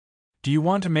Do you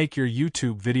want to make your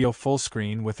YouTube video full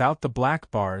screen without the black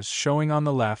bars showing on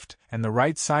the left and the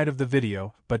right side of the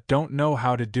video, but don't know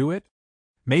how to do it?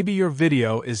 Maybe your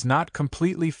video is not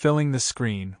completely filling the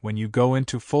screen when you go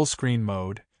into full screen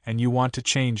mode, and you want to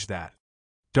change that.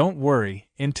 Don't worry,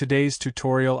 in today's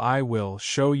tutorial I will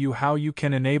show you how you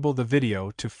can enable the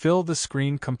video to fill the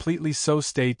screen completely, so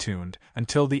stay tuned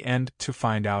until the end to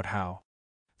find out how.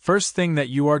 First thing that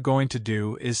you are going to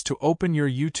do is to open your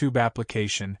YouTube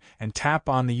application and tap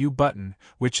on the U button,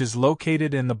 which is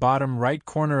located in the bottom right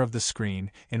corner of the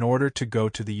screen, in order to go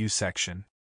to the U section.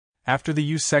 After the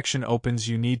U section opens,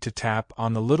 you need to tap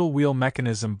on the little wheel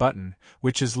mechanism button,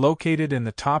 which is located in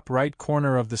the top right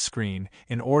corner of the screen,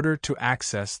 in order to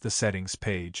access the settings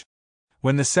page.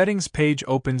 When the settings page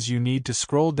opens, you need to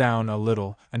scroll down a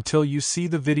little until you see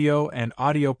the video and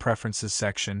audio preferences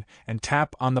section and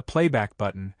tap on the playback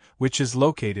button, which is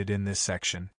located in this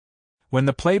section. When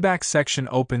the playback section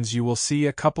opens, you will see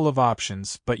a couple of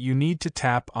options, but you need to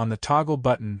tap on the toggle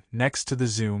button next to the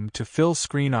zoom to fill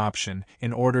screen option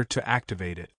in order to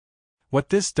activate it. What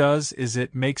this does is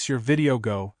it makes your video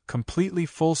go completely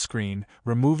full screen,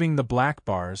 removing the black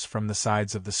bars from the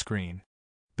sides of the screen.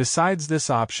 Besides this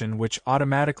option, which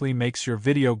automatically makes your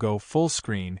video go full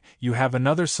screen, you have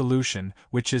another solution,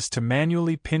 which is to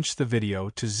manually pinch the video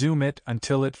to zoom it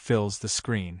until it fills the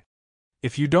screen.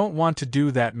 If you don't want to do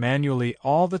that manually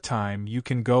all the time, you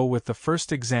can go with the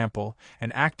first example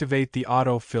and activate the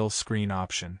auto fill screen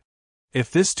option.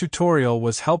 If this tutorial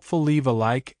was helpful, leave a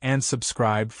like and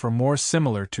subscribe for more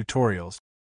similar tutorials.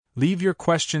 Leave your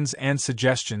questions and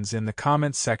suggestions in the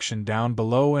comments section down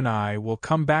below and I will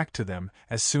come back to them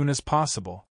as soon as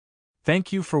possible.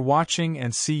 Thank you for watching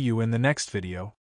and see you in the next video.